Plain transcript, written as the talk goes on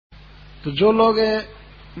तो जो लोग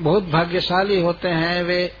बहुत भाग्यशाली होते हैं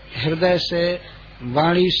वे हृदय से,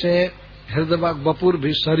 वाणी से, हृदय बपुर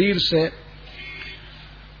भी शरीर से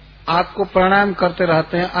आपको प्रणाम करते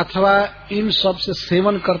रहते हैं अथवा इन सब से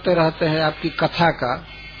सेवन करते रहते हैं आपकी कथा का,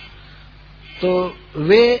 तो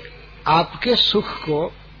वे आपके सुख को,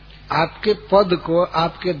 आपके पद को,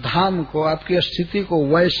 आपके धाम को, आपकी स्थिति को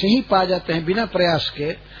वैसे ही पा जाते हैं बिना प्रयास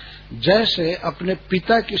के, जैसे अपने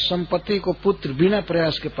पिता की संपत्ति को पुत्र बिना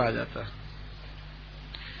प्रयास के पा जाता है।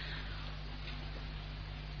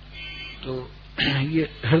 तो ये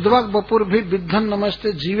हृदय बपुर भी विद्धन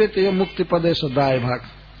नमस्ते जीवित ये मुक्ति पदे से दाय भाग।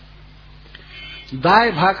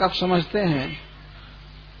 दाय भाग आप समझते हैं,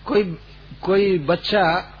 कोई बच्चा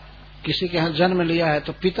किसी के यहाँ जन्म लिया है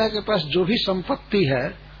तो पिता के पास जो भी संपत्ति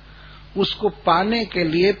है उसको पाने के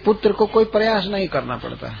लिए पुत्र को कोई प्रयास नहीं करना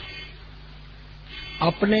पड़ता,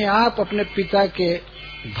 अपने आप अपने पिता के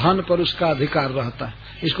धन पर उसका अधिकार रहता है।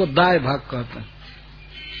 इसको दाय भाग कहते हैं।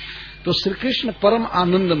 तो श्री कृष्ण परम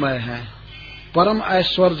आनंदमय है, परम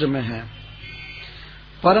ऐश्वर्य में है,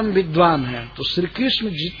 परम विद्वान है। तो श्री कृष्ण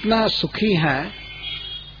जितना सुखी है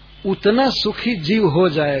उतना सुखी जीव हो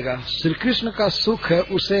जाएगा। श्री कृष्ण का सुख है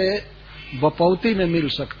उसे बपौती में मिल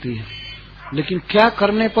सकती है, लेकिन क्या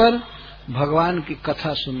करने पर? भगवान की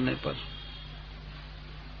कथा सुनने पर।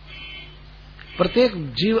 प्रत्येक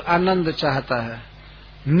जीव आनंद चाहता है,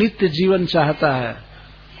 नित्य जीवन चाहता है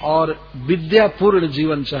और विद्यापूर्ण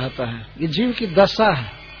जीवन चाहता है। ये जीव की दशा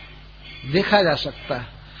है, देखा जा सकता है।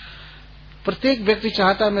 प्रत्येक व्यक्ति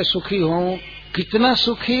चाहता है मैं सुखी हूं। कितना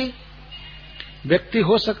सुखी व्यक्ति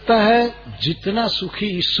हो सकता है? जितना सुखी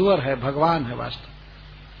ईश्वर है, भगवान है। वास्तव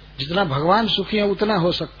जितना भगवान सुखी है उतना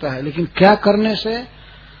हो सकता है, लेकिन क्या करने से?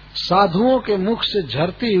 साधुओं के मुख से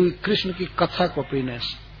झरती हुई कृष्ण की कथा को पीने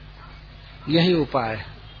से। यही उपाय है।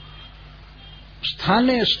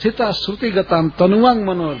 स्थाने स्थिता श्रुतिगताम तनुवांग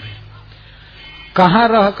मनोरभि। कहां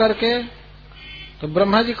रह करके? तो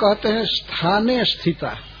ब्रह्मा जी कहते हैं स्थाने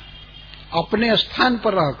स्थिता, अपने स्थान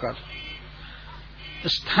पर रहकर।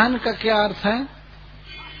 स्थान का क्या अर्थ है?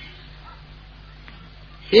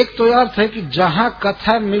 एक तो अर्थ है कि जहां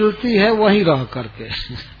कथा मिलती है वहीं रह करके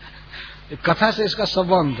कथा से इसका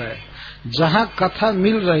संबंध है, जहां कथा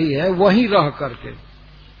मिल रही है वहीं रह करके,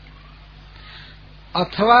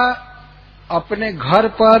 अथवा अपने घर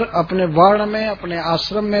पर, अपने वर्ण में, अपने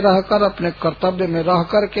आश्रम में रहकर, अपने कर्तव्य में रह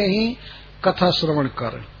करके ही कथा श्रवण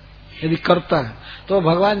कर। यदि करता है तो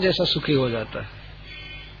भगवान जैसा सुखी हो जाता है।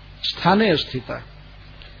 स्थाने स्थिता।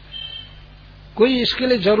 कोई इसके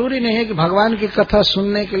लिए जरूरी नहीं है कि भगवान की कथा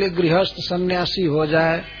सुनने के लिए गृहस्थ सन्यासी हो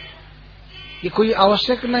जाए, ये कोई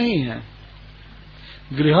आवश्यक नहीं है।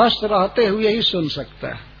 गृहस्थ रहते हुए ही सुन सकता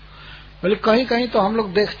है। बोले कहीं कहीं तो हम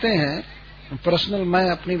लोग देखते हैं, पर्सनल मैं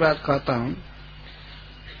अपनी बात कहता हूं,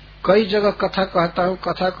 कई जगह कथा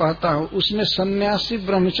कहता हूं, उसमें सन्यासी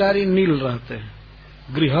ब्रह्मचारी नील रहते हैं,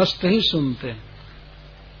 गृहस्थ ही सुनते हैं।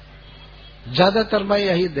 ज्यादातर मैं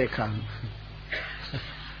यही देखा हूं।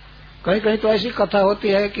 कहीं कहीं तो ऐसी कथा होती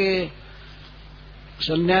है कि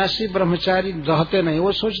सन्यासी ब्रह्मचारी रहते नहीं,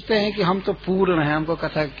 वो सोचते हैं कि हम तो पूर्ण हैं, हमको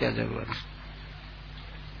कथा की क्या जरूरत है।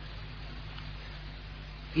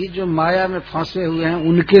 ये जो माया में फंसे हुए हैं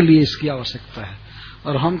उनके लिए इसकी आवश्यकता है,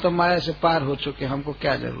 और हम तो माया से पार हो चुके, हमको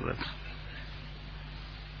क्या जरूरत है।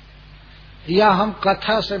 या हम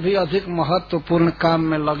कथा से भी अधिक महत्वपूर्ण काम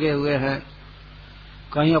में लगे हुए हैं,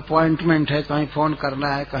 कहीं अपॉइंटमेंट है, कहीं फोन करना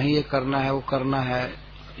है, कहीं ये करना है, वो करना है।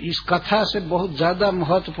 इस कथा से बहुत ज्यादा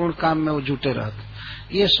महत्वपूर्ण काम में वो जुटे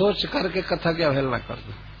रहते, ये सोच करके कथा की अवहेलना कर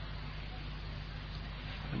दो।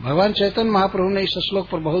 भगवान चैतन्य महाप्रभु ने इस श्लोक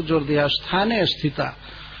पर बहुत जोर दिया, स्थाने स्थिता।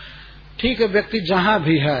 ठीक है, व्यक्ति जहां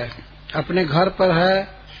भी है, अपने घर पर है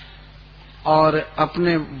और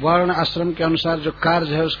अपने वर्ण आश्रम के अनुसार जो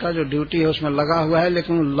कार्य है, उसका जो ड्यूटी है उसमें लगा हुआ है,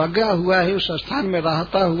 लेकिन लगा हुआ ही उस स्थान में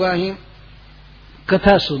रहता हुआ ही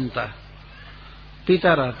कथा सुनता है,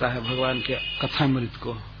 पीता रहता है भगवान के कथामृत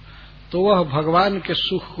को, तो वह भगवान के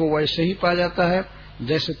सुख को वैसे ही पा जाता है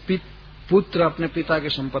जैसे पुत्र अपने पिता की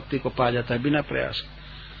संपत्ति को पा जाता है, बिना प्रयास।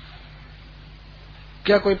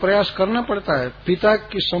 क्या कोई प्रयास करना पड़ता है? पिता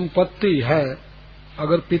की संपत्ति है,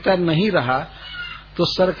 अगर पिता नहीं रहा तो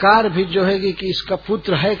सरकार भी जो है कि इसका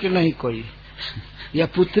पुत्र है कि नहीं कोई या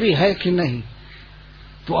पुत्री है कि नहीं,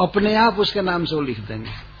 तो अपने आप उसके नाम से वो लिख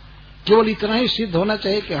देंगे। केवल इतना ही सिद्ध होना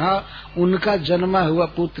चाहिए कि हाँ उनका जन्मा हुआ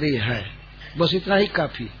पुत्र ही है, बस इतना ही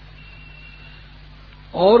काफी।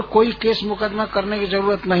 और कोई केस मुकदमा करने की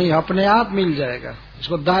जरूरत नहीं है, अपने आप मिल जाएगा।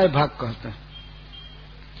 इसको दाय भाग कहते हैं।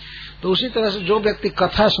 तो उसी तरह से जो व्यक्ति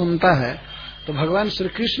कथा सुनता है तो भगवान श्री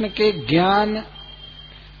कृष्ण के ज्ञान,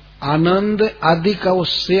 आनंद आदि का वो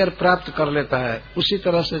शेयर प्राप्त कर लेता है। उसी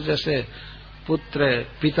तरह से जैसे पुत्र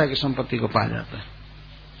पिता की संपत्ति को पा जाता है।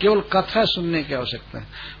 केवल कथा सुनने की आवश्यकता है।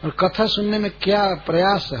 और कथा सुनने में क्या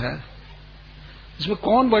प्रयास है, इसमें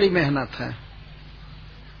कौन बड़ी मेहनत है।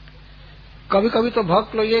 कभी कभी तो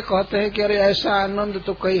भक्त लोग ये कहते हैं कि अरे ऐसा आनंद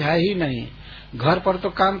तो कहीं है ही नहीं, घर पर तो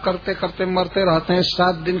काम करते करते मरते रहते हैं,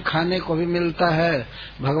 7 दिन खाने को भी मिलता है,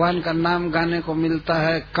 भगवान का नाम गाने को मिलता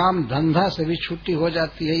है, काम धंधा से भी छुट्टी हो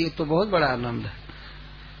जाती है, ये तो बहुत बड़ा आनंद है।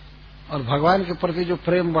 और भगवान के प्रति जो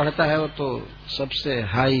प्रेम बढ़ता है वो तो सबसे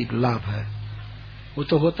हाई लाभ है, वो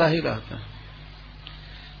तो होता ही रहता है।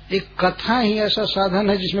 एक कथा ही ऐसा साधन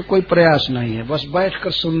है जिसमें कोई प्रयास नहीं है, बस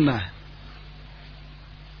बैठकर सुनना है।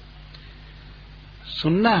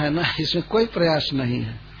 सुनना है ना, इसमें कोई प्रयास नहीं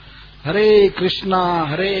है। हरे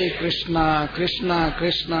कृष्णा कृष्णा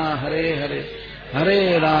कृष्णा हरे हरे,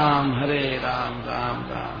 हरे राम राम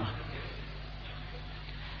राम।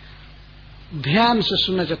 ध्यान से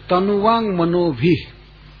सुनना चाहिए, तनुवांग मनो भी,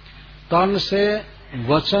 तन से,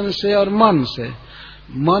 वचन से और मन से।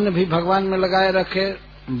 मन भी भगवान में लगाए रखे,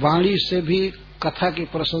 वाणी से भी कथा की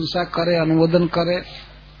प्रशंसा करे, अनुमोदन करे,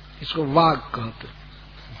 इसको वाग कहते।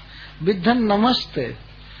 विद्धन नमस्ते,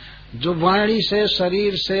 जो वाणी से,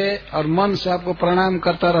 शरीर से और मन से आपको प्रणाम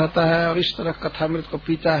करता रहता है और इस तरह कथामृत को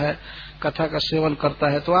पीता है, कथा का सेवन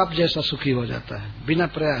करता है, तो आप जैसा सुखी हो जाता है बिना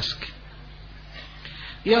प्रयास के।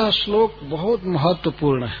 यह श्लोक बहुत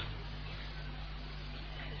महत्वपूर्ण है।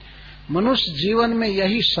 मनुष्य जीवन में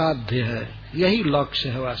यही साध्य है, यही लक्ष्य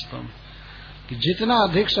है वास्तव में, कि जितना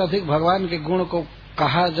अधिक से अधिक भगवान के गुण को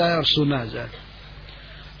कहा जाए और सुना जाए।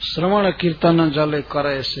 श्रवण कीर्तन जले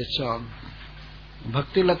करे से चल,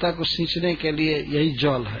 भक्ति लता को सींचने के लिए यही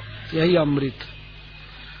जल है, यही अमृत।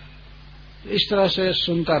 इस तरह से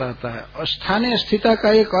सुनता रहता है। और स्थानीय स्थिति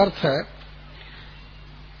का एक अर्थ है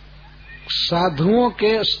साधुओं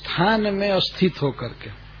के स्थान में स्थित होकर के,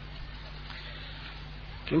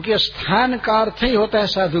 क्योंकि स्थान का अर्थ ही होता है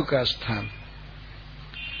साधु का स्थान।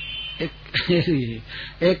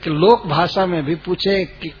 एक लोक भाषा में भी पूछे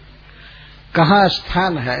कि कहाँ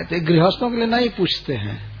स्थान है, तो गृहस्थों के लिए नहीं पूछते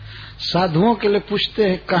हैं, साधुओं के लिए पूछते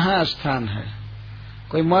हैं कहाँ स्थान है।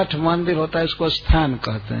 कोई मठ मंदिर होता है, इसको स्थान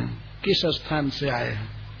कहते हैं, किस स्थान से आए हैं।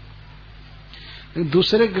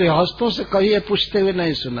 दूसरे गृहस्थों से कभी पूछते हुए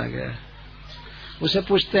नहीं सुना गया। उसे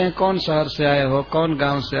पूछते हैं कौन शहर से आए हो, कौन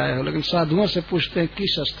गांव से आए हो, लेकिन साधुओं से पूछते हैं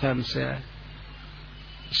किस स्थान से आए।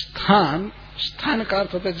 स्थान का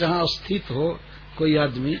अर्थ होता है जहाँ स्थित हो कोई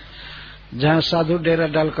आदमी, जहाँ साधु डेरा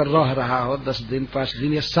डालकर रह रहा हो 10 दिन, 5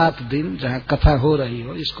 दिन या 7 दिन, जहाँ कथा हो रही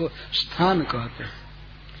हो, इसको स्थान कहते हैं।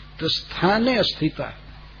 तो स्थाने स्थिता,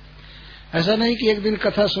 ऐसा नहीं कि एक दिन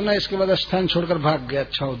कथा सुना इसके बाद स्थान छोड़कर भाग गया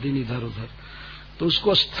 6 दिन इधर उधर, तो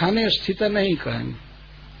उसको स्थाने स्थिता नहीं कहेंगे।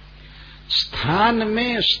 स्थान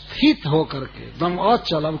में स्थित होकर के एकदम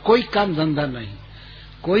अचल, अब कोई काम धंधा नहीं,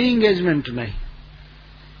 कोई एंगेजमेंट नहीं,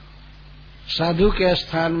 साधु के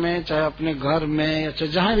स्थान में, चाहे अपने घर में, या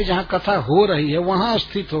चाहे जहां भी जहां कथा हो रही है वहां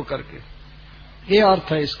स्थित होकर के, ये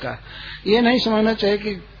अर्थ है इसका। ये नहीं समझना चाहिए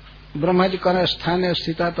कि ब्रह्मा जी कह रहे स्थान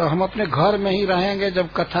स्थिता, तो हम अपने घर में ही रहेंगे,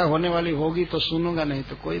 जब कथा होने वाली होगी तो सुनूंगा, नहीं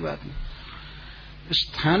तो कोई बात नहीं।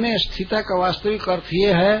 स्थानीय स्थिता का वास्तविक अर्थ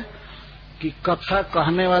ये है कि कथा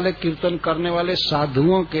कहने वाले, कीर्तन करने वाले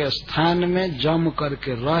साधुओं के स्थान में जम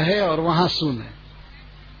करके रहे और वहां सुने,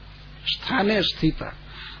 स्थानीय स्थिता।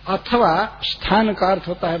 अथवा स्थान का अर्थ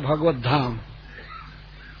होता है भगवत धाम,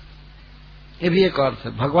 ये भी एक अर्थ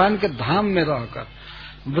है। भगवान के धाम में रहकर,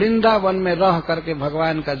 वृंदावन में रह करके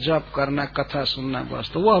भगवान का जप करना, कथा सुनना,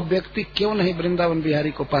 बस। तो वह व्यक्ति क्यों नहीं वृंदावन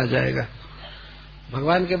बिहारी को पा जाएगा,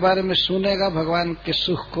 भगवान के बारे में सुनेगा, भगवान के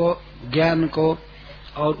सुख को, ज्ञान को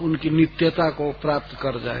और उनकी नित्यता को प्राप्त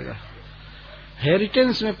कर जाएगा,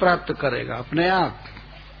 हेरिटेंस में प्राप्त करेगा अपने आप।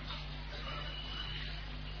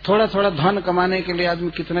 थोड़ा थोड़ा धन कमाने के लिए आदमी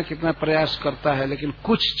कितना कितना प्रयास करता है, लेकिन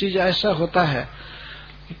कुछ चीज ऐसा होता है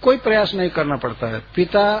कि कोई प्रयास नहीं करना पड़ता है।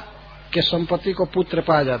 पिता के संपत्ति को पुत्र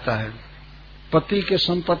पा जाता है, पति के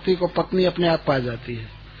संपत्ति को पत्नी अपने आप पा जाती है।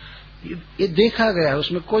 ये देखा गया है,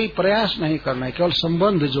 उसमें कोई प्रयास नहीं करना है, केवल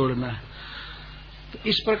संबंध जोड़ना है। तो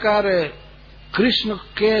इस प्रकार कृष्ण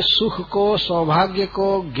के सुख को, सौभाग्य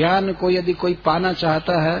को, ज्ञान को यदि कोई पाना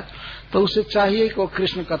चाहता है तो उसे चाहिए कि वो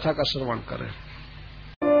कृष्ण कथा का श्रवण करे।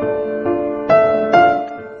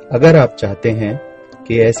 अगर आप चाहते हैं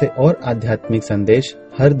कि ऐसे और आध्यात्मिक संदेश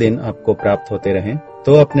हर दिन आपको प्राप्त होते रहें,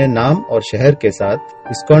 तो अपने नाम और शहर के साथ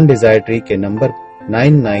इस्कॉन डिजायर ट्री के नंबर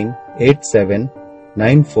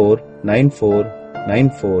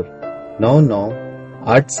 9987949494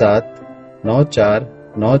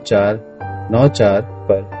 9987949494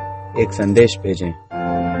 पर एक संदेश भेजें।